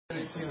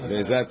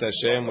Be'ezat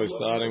Hashem, we're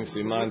starting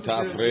Siman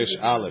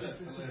Tafresh Aleph.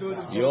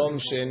 Yom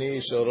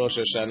Sheni Shel Rosh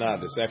Hashanah,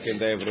 the second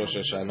day of Rosh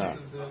Hashanah.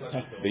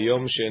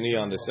 B'Yom Sheni,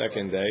 on the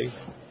second day,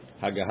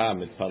 Haggaha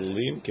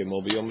Mitpalalim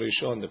Kemo B'Yom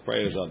Rishon, the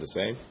prayers are the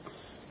same.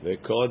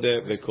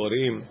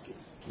 Ve'korim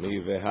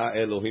Mi'veha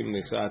Elohim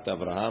Nisat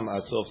Avraham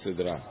Ad Sof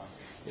Sidra.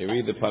 You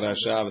read the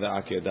parasha of the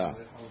Akedah.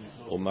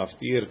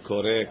 Umaftir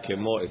Kore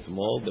Kemo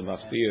Etmol, the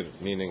Maftir,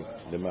 meaning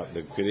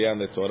the Kriyan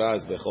the Torah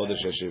is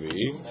Bechodesh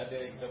HaShevi'i.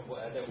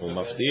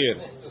 Umaftir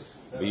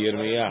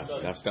B'Yirmiyah,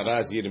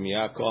 Haftarah is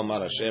Yirmiyah, Ko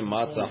Amar Hashem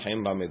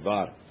Matzahim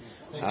B'Midbar,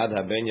 Ad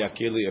Haben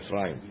Yakili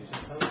Ephraim.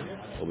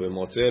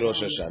 Ubemotzei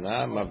Rosh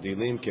Hashanah,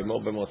 Mavdilim Kemo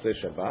Bemotzei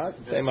Shabbat,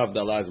 same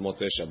Avdalah as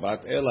Motzei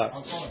Shabbat, Ela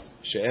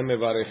She'em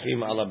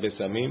Mevarechim Ala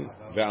Besamim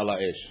Ve'ala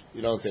Esh.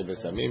 You don't say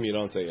Besamim, you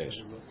don't say Esh.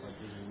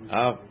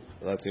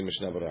 Let's see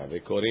Mishnah Berurah.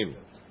 Ve'korim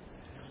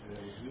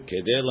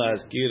Kedei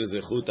la'azkir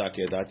zechut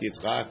akedat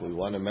Yitzchak. We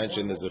want to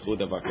mention the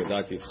zechut of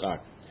akedat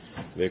Yitzchak.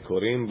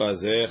 Ve'korim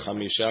bazeh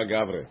chamisha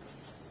gavre.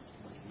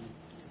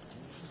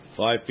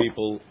 5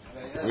 people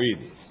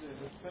read.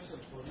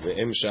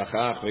 Ve'im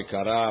shachach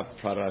ve'kara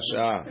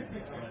parasha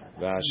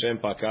ve'Hashem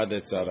pakad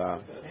et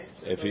tzara.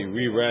 If he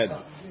reread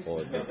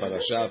or the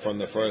parasha from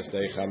the first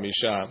day,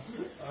 chamisha,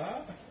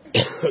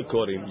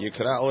 korim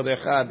yikra od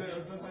echad.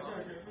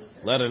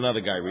 Let another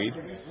guy read.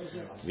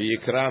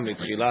 V'yikra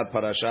mitchilat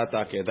parashat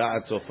akedah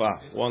ad sofa.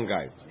 One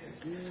guy.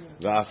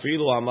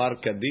 V'afilu amar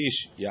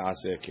kaddish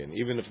ya'aseh ken.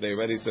 Even if they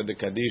already said the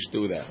kaddish,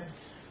 do that.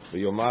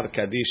 V'yomar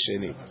kaddish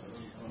sheni.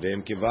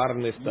 V'im kivar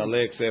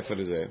nistalek sefer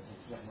zeh.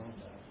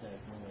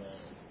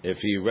 If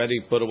he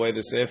already put away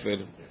the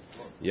sefer,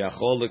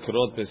 yachol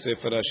lekrot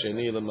besefer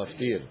hasheni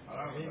lemaftir.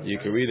 You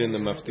can read in the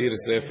maftir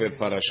sefer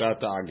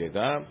parashat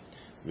akedah.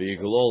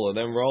 V'yiglol, and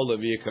then roll it.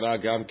 V'yikra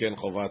gam ken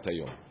chovat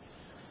hayom.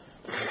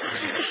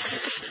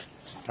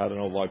 I don't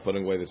know why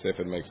putting away the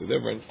sefer makes a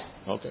difference.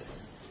 Okay.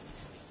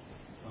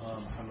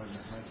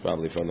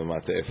 Probably from the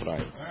Mate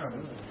Ephraim.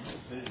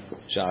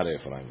 Sha'ar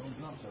Ephraim.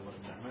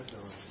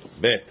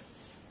 Bet.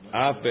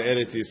 Af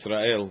be'eretz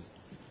Yisrael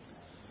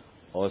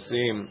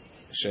osim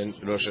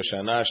Rosh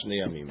Hashanah shni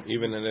yamim.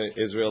 Even in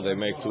Israel they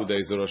make 2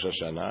 days of Rosh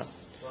Hashanah.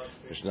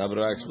 Mishnah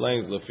Berurah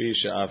explains, Lefi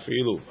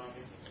she'afilu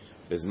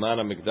bizman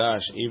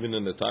HaMikdash, even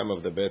in the time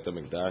of the Beit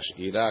HaMikdash,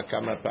 ira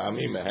kama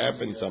pa'amim, it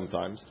happens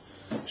sometimes,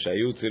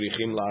 shayu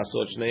tzirichim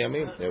la'asot shnei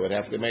yamim, they would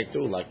have to make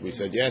 2, like we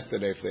said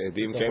yesterday, if the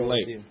Edim came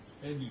late.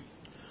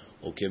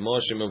 Ukemo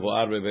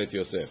shemevoar bebeit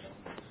Yosef.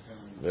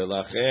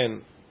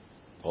 V'lachen,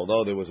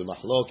 although there was a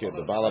mahloket,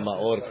 the Bala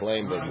Ma'or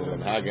claimed that the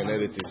minhag in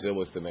Eretz Yisrael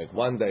was to make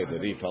 1 day, the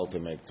Rif held to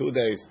make 2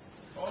 days.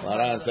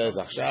 Maran says,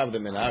 achshav, the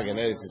minhag in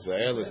Eretz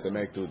Yisrael is to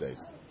make 2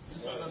 days.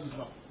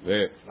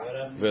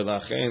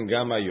 ולכן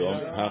גם היום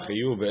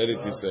החיוב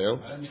בארץ ישראל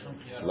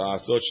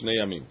לעשות 2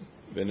 ימים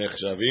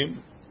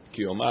ונחשבים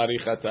כיום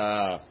עריכת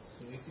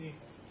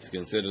it's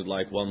considered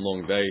like 1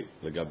 long day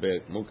לגבי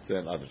מוקצה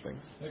and other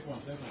things.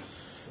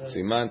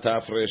 סימן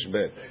תפרש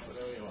ב'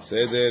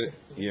 סדר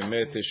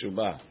ימי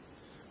תשובה,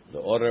 the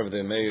order of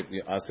the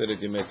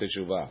 10 ימי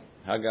תשובה,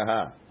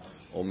 הגהה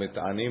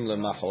ומתענים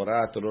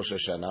למחרת ראש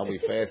השנה, we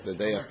fast the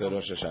day after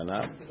ראש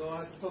השנה,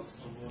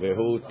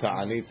 והוא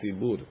תענית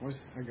ציבור.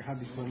 Because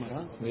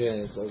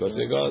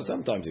he goes,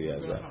 sometimes he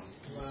has that.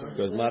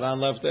 Because Maran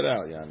left it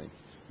out, yani.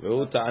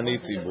 והוא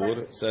תענית ציבור,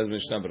 says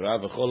משנה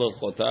ברורה, וכל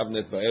הלכותיו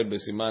נתפאר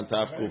בסימן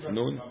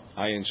תקנון,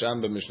 עין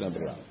שם במשנה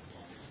ברורה.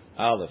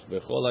 א',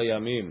 בכל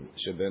הימים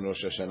שבין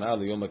ראש השנה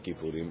ליום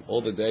הכיפורים,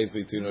 all the days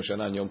between ראש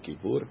השנה and יום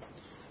כיפור,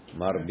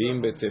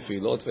 מרבים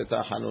בתפילות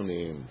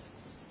ותחנונים.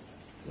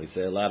 We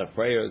say a lot of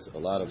prayers, a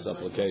lot of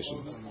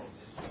supplications.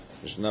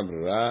 Mishnah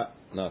Berurah,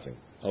 nothing.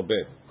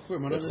 Obed.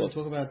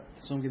 Talk about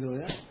Tzom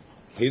Gedolah?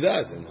 He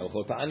does in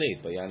Hilchot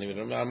Ta'anit, but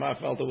I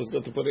felt it was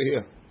good to put it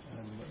here.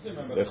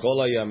 Bechol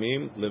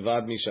hayamim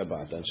levad mi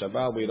Shabbat. On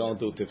Shabbat we don't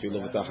do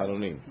tefillah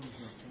v'tacharonim.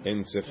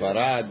 In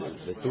Sefarad,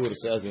 the tour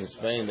says in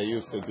Spain they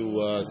used to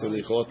do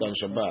selichot on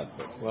Shabbat.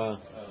 Wow.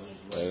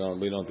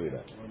 We don't do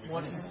that.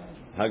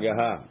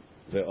 Hagaha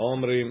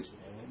ve'omrim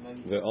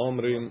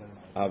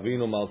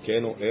Avinu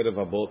Malkenu Erev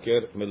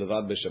HaBoker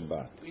Melvad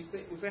B'Shabbat. We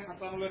say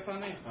Hatanu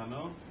Lefanecha,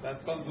 no?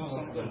 That's something.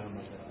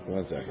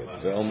 1 second.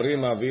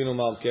 Ve'omrim Avinu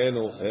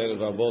Malkenu Erev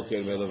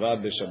HaBoker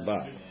Melvad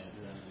B'Shabbat.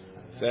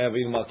 Say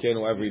Avinu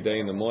Malkenu every day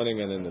in the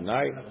morning and in the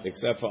night,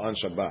 except for on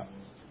Shabbat.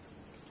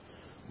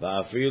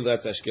 Va'afil,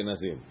 that's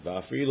Ashkenazim.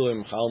 Va'afilu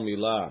im chal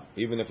milah,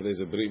 even if there's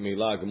a brit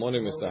milah. Good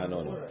morning, Mr.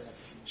 Hanonu.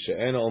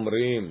 She'en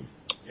omrim,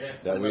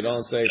 that we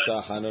don't say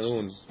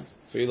Ta'hananun.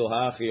 Filu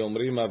hachi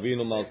omrim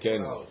Avinu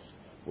Malkenu.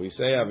 We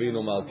say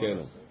Avinu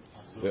Malkenu.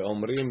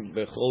 Ve'omrim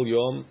bechol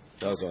yom.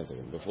 That was 1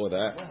 second. Before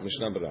that,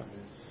 Mishnah Berurah.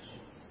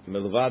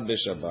 Melvad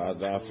b'Shabbat.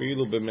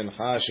 Ve'afilu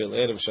b'mincha shel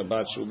erev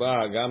Shabbat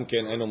shubah. Gam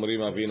ken en omrim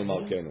Avinu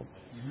Malkenu.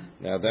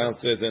 Now down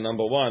says in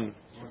number 1,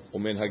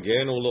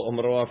 u'minhagenu lo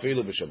omro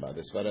afilu b'Shabbat.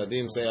 The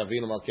Sfaradim say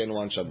Avinu Malkenu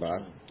on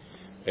Shabbat.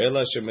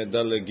 Ela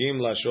shemedallegim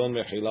lashon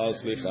mechila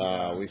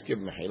u'slicha. We skip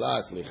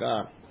mechila,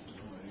 slicha,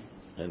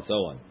 and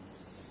so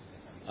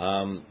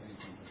on.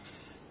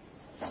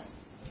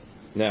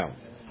 Now,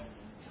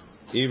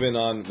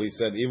 we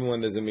said, even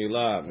when there's a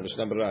milah,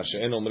 Mishnah Berurah,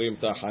 she'en omrim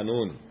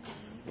tahanun,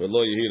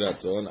 v'lo yehi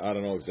ratzon. I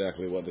don't know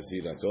exactly what this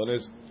yehi ratzon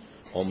is.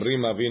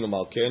 Omrim avinu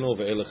malkenu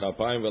ve'elech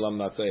hapayim ve'lam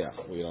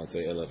natzeach. We don't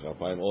say elech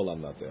hapayim or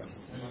lam natzeach.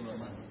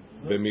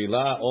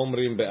 B'milah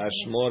omrim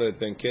be'ashmoret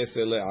ben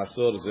kesel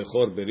le'asor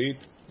zechor berit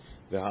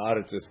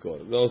ve'haaretz eskor.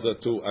 Those are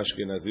two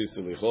Ashkenazi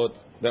selichot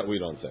that we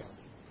don't say.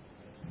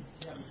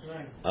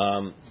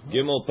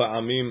 Gimel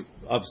pa'amim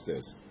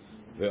upstairs.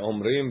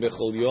 Ve'omrim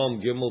b'chol yom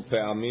gimel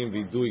pa'amim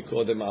vidui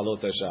kodem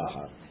alot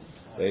hashachar.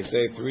 They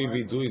say 3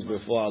 viduis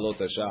before alot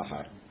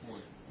hashachar.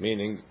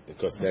 Meaning,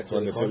 because that's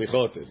when the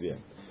selichot is, yeah.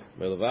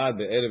 מלבד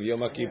בערב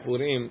יום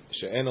הכיפורים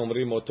שאין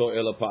אומרים אותו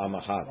אלא פעם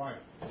אחת.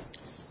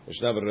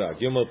 משנה ברורה,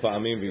 ג'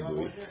 פעמים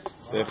וידוי.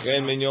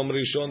 וכן מן יום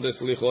ראשון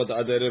דסליחות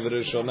עד ערב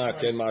ראשונה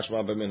כן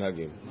משמע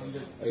במנהגים.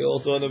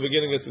 Also in the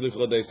beginning of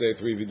slichot they say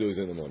 3 viduis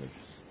in the morning.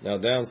 Now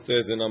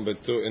downstairs in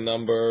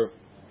number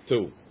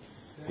 2,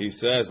 he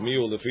says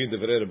מיהו לפי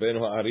דברי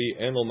רבנו הארי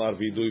אין לומר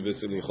וידוי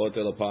בסליחות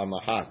אלא פעם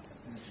אחת.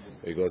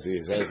 Because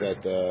he says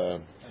that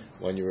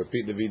when you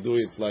repeat the vidui,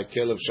 it's like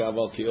kelev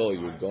shaval kiol.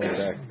 You're going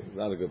back.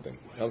 Not a good thing.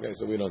 Okay,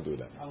 so we don't do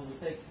that.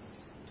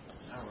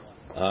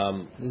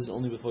 This is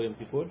only before Yom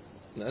Kippur?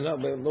 No,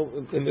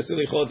 in the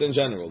silichot in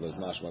general, there's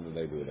mashma that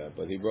they do that.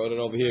 But he brought it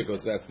over here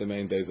because that's the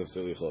main days of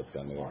silichot.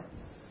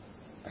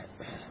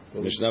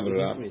 Mishnah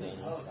Berurah.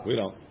 We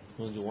don't.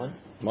 Only do one?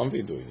 One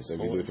vidui. You say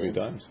vidui 3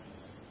 times.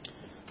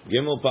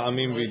 Gimel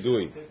pa'amim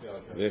vidui.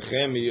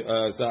 V'chem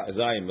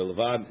zayim.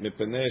 Milvad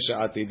mipnei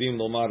she'atidim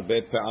lomar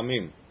bet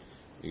pa'amim.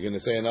 You're going to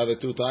say another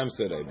 2 times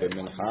today.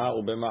 B'mincha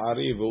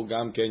u'b'ma'ariv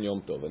u'gam ken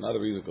yom tov. Another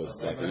reason because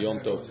it's like a yom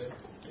tov.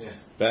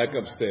 Back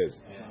upstairs.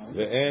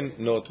 Ve'en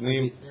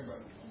notnim.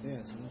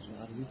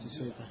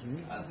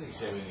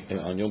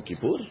 On Yom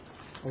Kippur?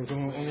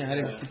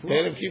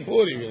 Erev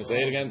Kippur. You're going to say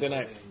it again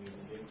tonight.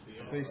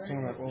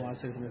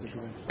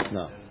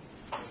 No.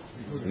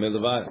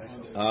 Milvad.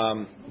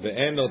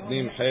 Ve'en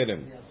notnim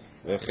cherem.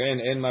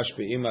 Ve'chen en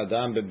mashpi'im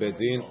adam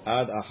be'bedin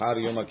ad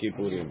achar yom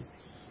ha'kippurim.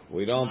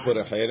 We don't put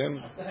a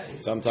cherem.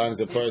 Sometimes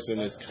a person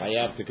is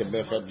chayav to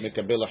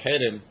mekabel a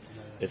cherem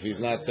if he's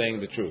not saying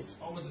the truth.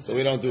 So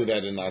we don't do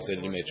that in Na'aseh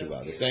Yimei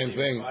Teshuvah. The same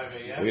thing,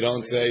 we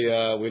don't say,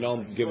 we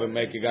don't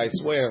make a guy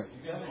swear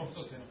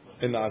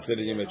in Na'aseh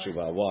Yimei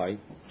Teshuvah. Why?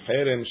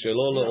 Cherem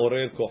shelo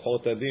le'orer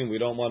kochot adin. We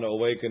don't want to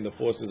awaken the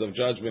forces of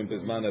judgment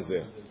bizman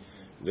hazeh.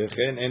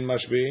 V'chen en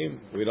mashbi'im.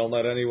 We don't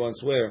let anyone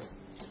swear.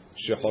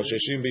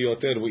 Shechosheshim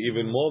biyoter. We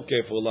even more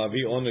careful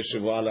lavi onesh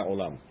shivua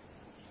la'olam.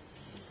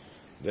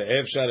 The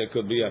efshar it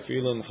could be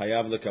afilum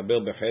chayav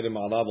lekabel becherem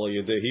alav al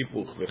yedei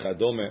hipuch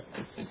v'chadome.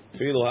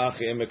 Filu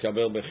hachi em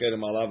mekabel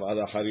becherem alav ad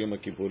achar yom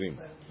kippurim.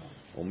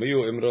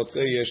 Umiyu im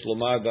rotzei yesh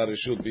lomar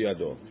darishut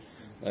biyado.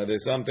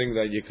 There's something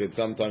that you could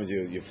sometimes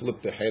you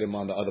flip the cherem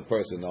on the other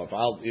person. Now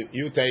if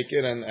you take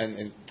it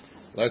and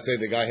let's say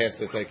the guy has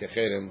to take a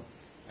cherem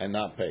and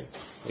not pay.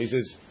 He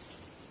says,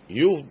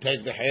 you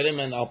take the cherem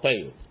and I'll pay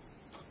you.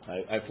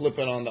 I flip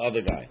it on the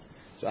other guy.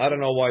 So I don't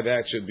know why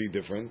that should be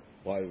different.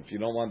 Why, if you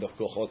don't want the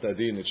kochot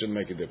adin, it shouldn't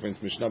make a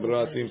difference. Mishnah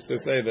Berurah seems to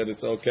say that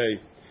it's okay.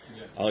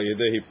 Al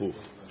yedei hipuch.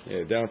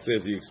 Yeah,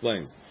 downstairs he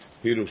explains.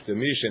 Pirush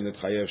demishen et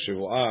chayev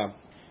shivua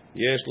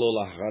yesh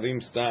lo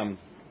lacharim stam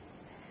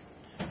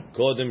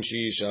kodem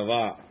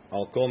sheyishava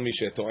al kol mi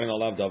shetoen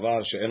alav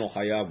davar she'eno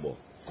chayav bo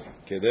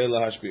kedei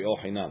lahashpi'o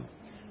chinam.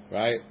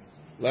 Right?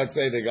 Let's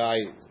say the guy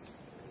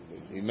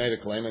he made a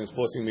claim and is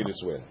forcing me to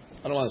swear.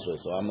 I don't want to swear,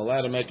 so I'm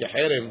allowed to make a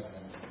cherem.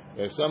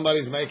 If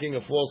somebody's making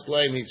a false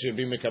claim, he should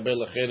be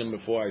mekabel cherem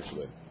before I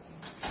swear.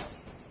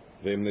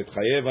 ואם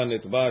נתחייב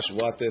הנתבע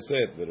שבועת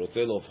תסת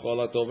ורוצה להופכו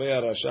לתובע,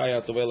 רשאי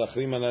התובע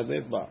להחרים על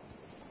הנתבע.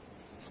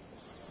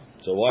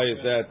 So why is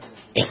that?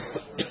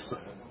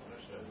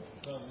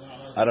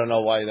 I don't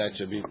know why that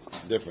should be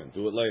different.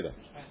 Do it later.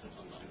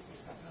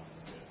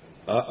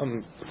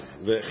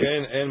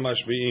 וכן אין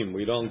משביעים.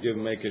 We don't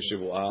make a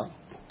שבועה.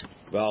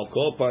 ועל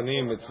כל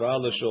פנים מצווה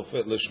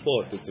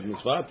לשפוט. It's a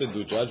mitzvah to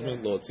do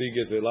judgment. להוציא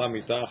גזלה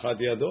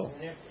מתחת ידו.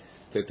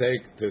 To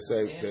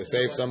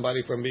save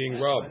somebody from being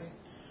robbed.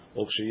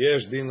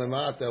 וכשיש דין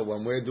למטה,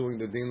 when we're doing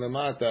the din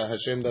lemata,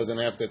 Hashem doesn't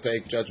have to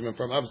take judgment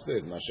from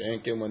upstairs.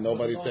 Masha'enkim, when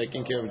nobody's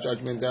taking care of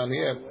judgment down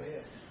here,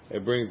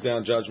 it brings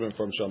down judgment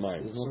from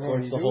Shamayim.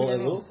 The whole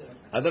Elul?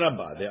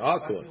 Adrabah, there are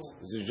courts.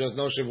 This is just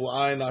no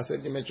Shavu'ah and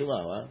Na'aseh Yimei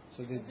Teshuvah.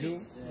 So they do.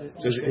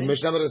 So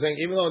Mishnah is saying,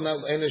 even though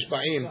Enesh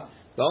Ba'im,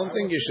 don't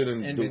think you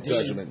shouldn't do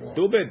judgment.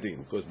 Do Bedin,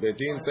 because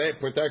Bedin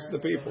protects the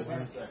people.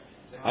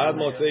 Ad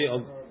Motzei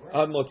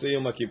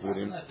Yom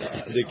HaKippurim,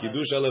 the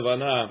Kiddush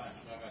HaLevana.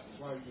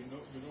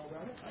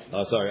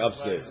 Oh, sorry,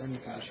 upstairs.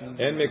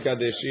 En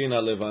mekadeshin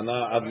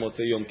halevana ad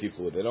motzei Yom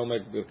Kippur. They don't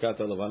make birkat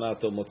halevana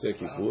till motzei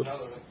Kippur.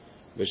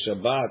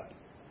 B'Shabbat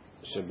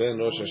sheben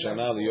Rosh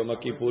Hashanah liyom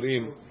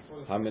HaKippurim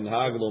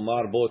hamenhag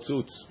lomar bo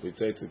tzutz. We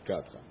say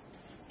tzidkatcha.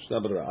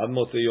 Mishnah Berurah ad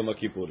motzei Yom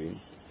HaKippurim.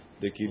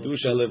 The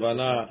kiddush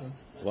halevana.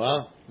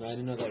 What? No, I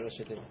didn't know that Rosh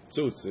Hashanah.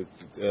 Tzutz.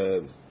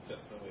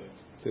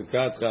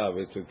 Tzidkatcha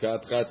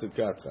v'tzidkatcha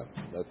tzidkatcha.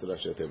 That's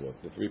Rosh Hashanah.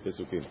 The 3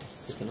 pesukim.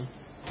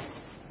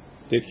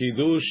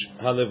 Tekidush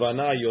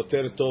halevana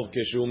yoter tov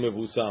keshu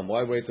mevusam.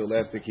 Why wait till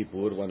after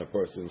Kippur when a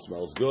person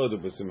smells good?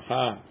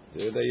 B'simcha.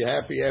 They're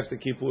happy after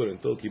Kippur.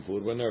 Until Kippur,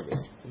 we're nervous.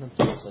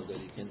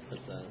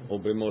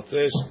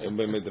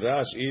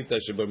 ובמדרש איתה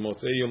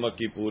שבמוצאי יום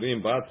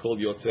הכיפורים בת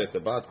קול יוצאת,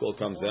 הבת קול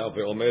comes out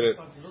ואומרת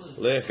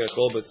לך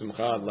אכול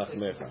בשמחה עד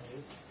לחמך.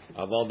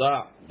 אבל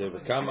דע,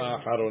 וכמה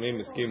האחרונים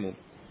הסכימו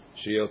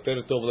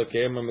שיותר טוב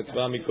לקיים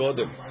המצווה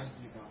מקודם,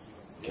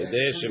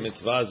 כדי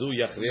שמצווה זו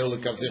יכריעו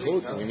לכף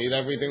זכות. We need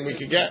everything we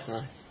can get.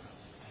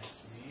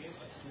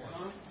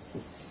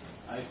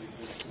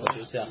 What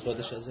you say,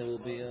 החודש הזה will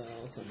be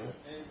also not.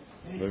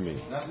 What do you mean?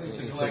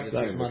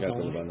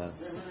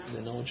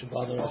 No one should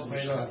bother us.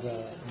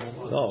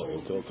 No,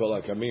 כל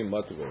הקמים,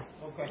 what's it called?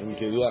 אם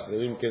כאילו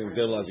אחרים כן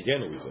נגדל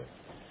להזיקנו, we say.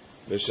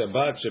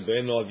 בשבת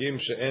שבין נוהגים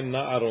שאין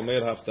נער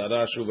אומר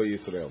הפטרה שובה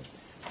ישראל.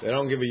 They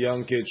don't give a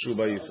young kid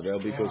Shuba Yisrael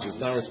because it's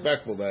not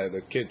respectful that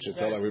the kid should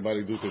tell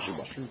everybody do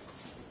Teshuvah.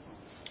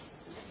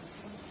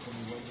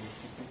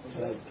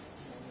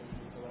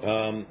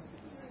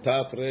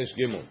 Taf Resh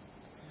Gimel.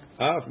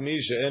 Af mi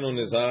she'eno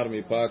nizar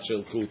mipat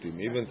shel kutim.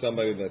 Even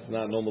somebody that's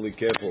not normally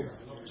careful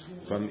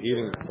from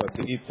eating, but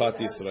to eat pat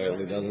Yisrael,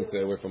 he doesn't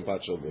stay away from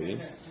pat shel goyim.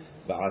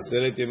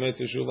 Ba'aseret yemei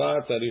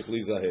teshuvah tzarich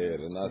lizaher.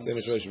 And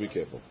Aseret Teshuvah should be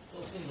careful.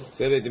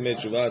 Aseret yemei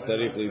teshuvah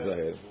tzarich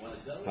lizaher.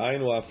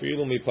 Hainu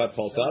afilu mipat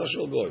paltar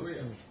shel goy.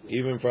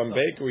 Even from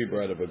bakery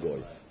bread of a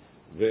goy.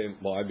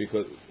 Why?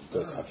 Because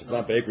if it's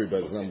not bakery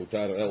bread, it's not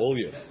mutar all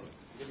year.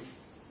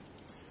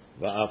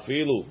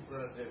 Va'afilu.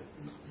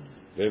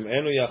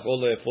 V'emenu yachol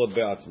le'efod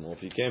be'atzmo. If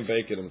he can't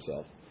bake it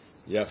himself,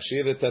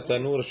 yachshir et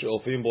hatanur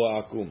she'ofim bo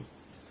akum.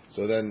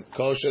 So then,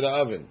 kosher the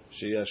oven.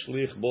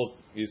 She'yashlich bo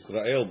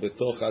Yisrael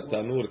betoch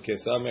hatanur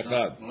kesam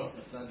echad.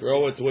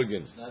 Throw a twig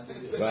in.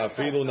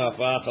 Va'afilu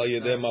nafach al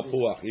yedei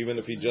mapuach. Even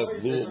if he just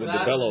blew it with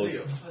the bellows.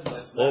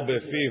 O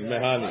befiv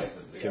mehani.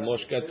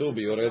 Kemosh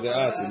katubi. Yoreh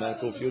de'as. Iman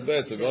kuf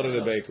yudbet. So go to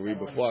the bakery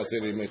before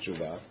Aseret Yemei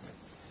Teshuvah.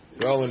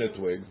 Throw in a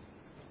twig.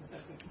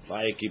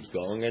 Fire keeps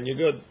going and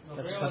you're good.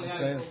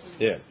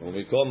 Yeah. When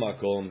we call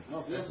makom,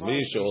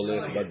 misha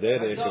olech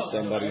baderech, if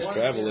somebody's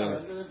traveling,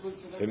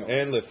 him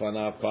en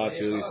lefanav pat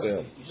shel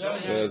Yisrael.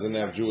 He doesn't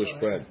have Jewish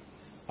bread.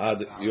 Ad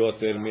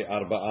yoter mi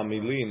arba'a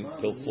milin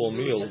till full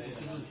meal,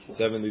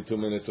 72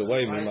 minutes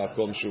away. Mi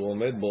makom shu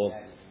omed bo,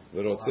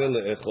 ורוצה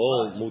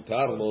לאכול,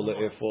 מותר לו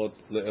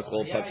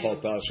לאכול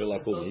פלטר של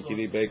עקום. He can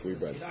eat bakery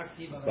bread.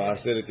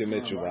 בעשרת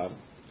ימי תשובה,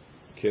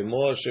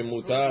 כמו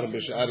שמותר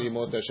בשאר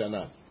ימות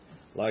השנה.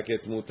 Like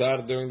it's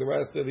mutar during the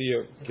rest of the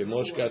year.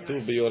 Kemosh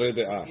katuv b'yoreh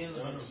de'ah.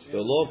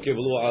 V'lo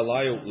kivlu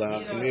alayu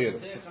lahachmir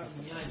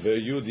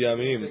v'yud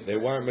yamim. They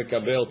weren't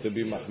mekabel to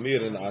be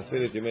mahmir in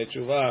Aseret Yemei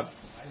Teshuvah.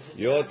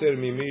 Yoter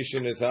mimi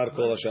shenizhar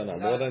kol hashana.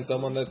 More than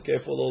someone that's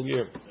careful all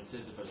year.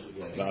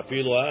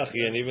 V'afilu achi,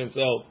 and even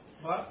so,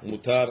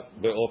 mutar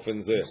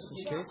be'ofen zeh.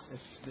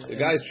 The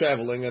guy's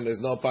traveling and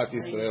there's no Pat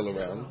Yisrael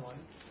around.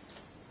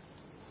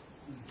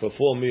 For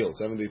full meal,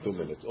 72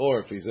 minutes. Or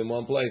if he's in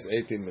one place,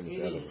 18 minutes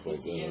out of the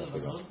place. They don't have to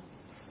go.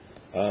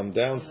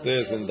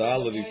 Downstairs in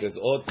Dalit, he says,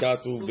 Od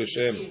katu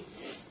b'shem,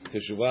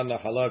 teshuvah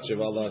nahalat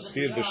sheval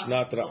nashtir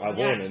b'shnat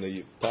ra'avon. In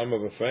the time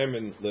of a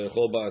famine,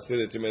 le'echol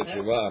ba'aseret yemei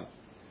teshuvah,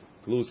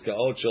 klus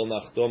ka'ot shel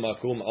nachtom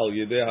akum al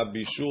yedei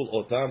habishul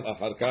otam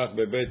achar kach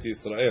bebet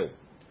Yisrael.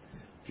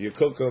 If you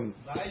cook them,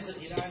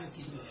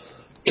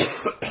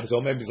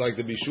 so maybe it's like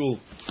the bishul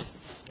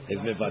is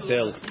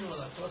mevatel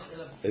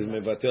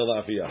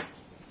afiyah.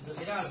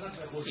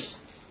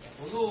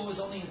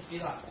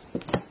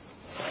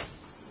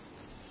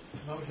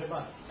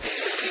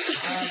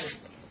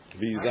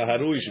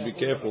 V'yizaharu, you should be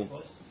careful.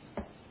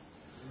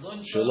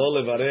 Shelo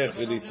levarech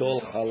v'litol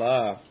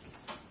chala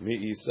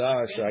mi'isa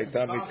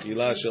sh'ayta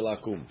mitchila shel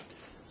akum.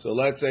 So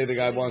let's say the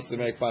guy wants to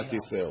make pat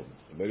Yisrael,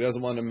 but he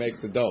doesn't want to make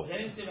the dough,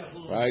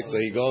 right? So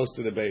he goes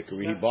to the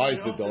bakery, he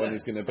buys the dough, and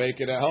he's going to bake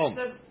it at home.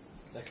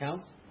 That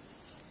counts?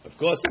 Of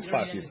course, it's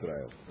pat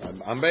Yisrael.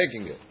 I'm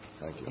baking it.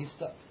 Thank you.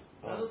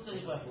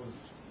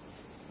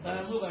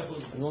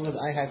 As long as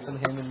I had some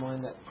hand in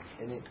mind that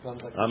and it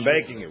comes like I'm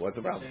baking it. What's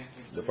the problem?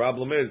 The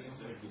problem is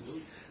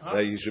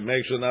that you should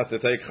make sure not to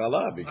take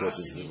challah because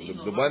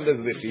when does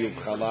the chiyuv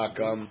challah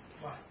come?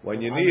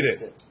 When you need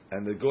it,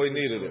 and the goy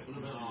needed it.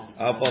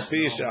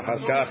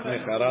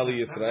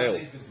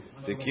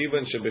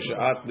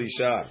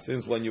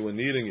 Since when you were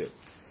needing it.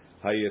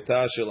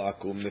 Hayeta shel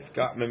akum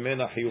nifka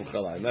memena chiyuv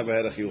challah. Never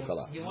had a chiyuv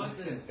challah.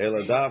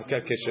 Eladavka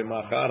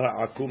keshemachar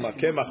ha'akum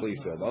hakemach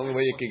lisel. The only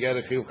way you could get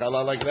a chiyuv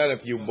challah like that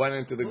if you went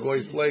into the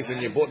goy's place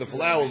and you bought the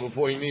flour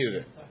before he needed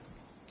it.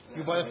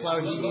 You buy the flour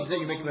and he needs it,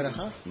 you make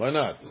meracha? Why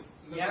not?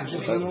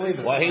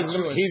 Why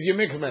he's your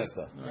mix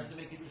master.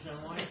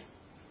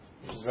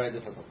 which is very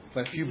difficult.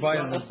 But if you buy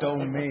the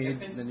dough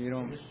made, then you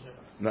don't.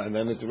 No, and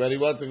then it's ready.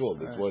 What's it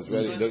called? It was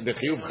ready. The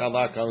chiyuv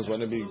challah comes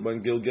when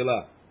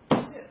Gilgilah.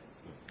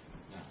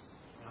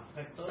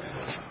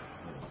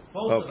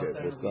 Okay,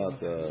 we'll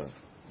start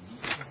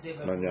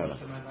mañana.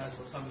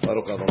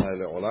 Baruch Adonai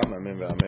le'olam, amen ve'amen.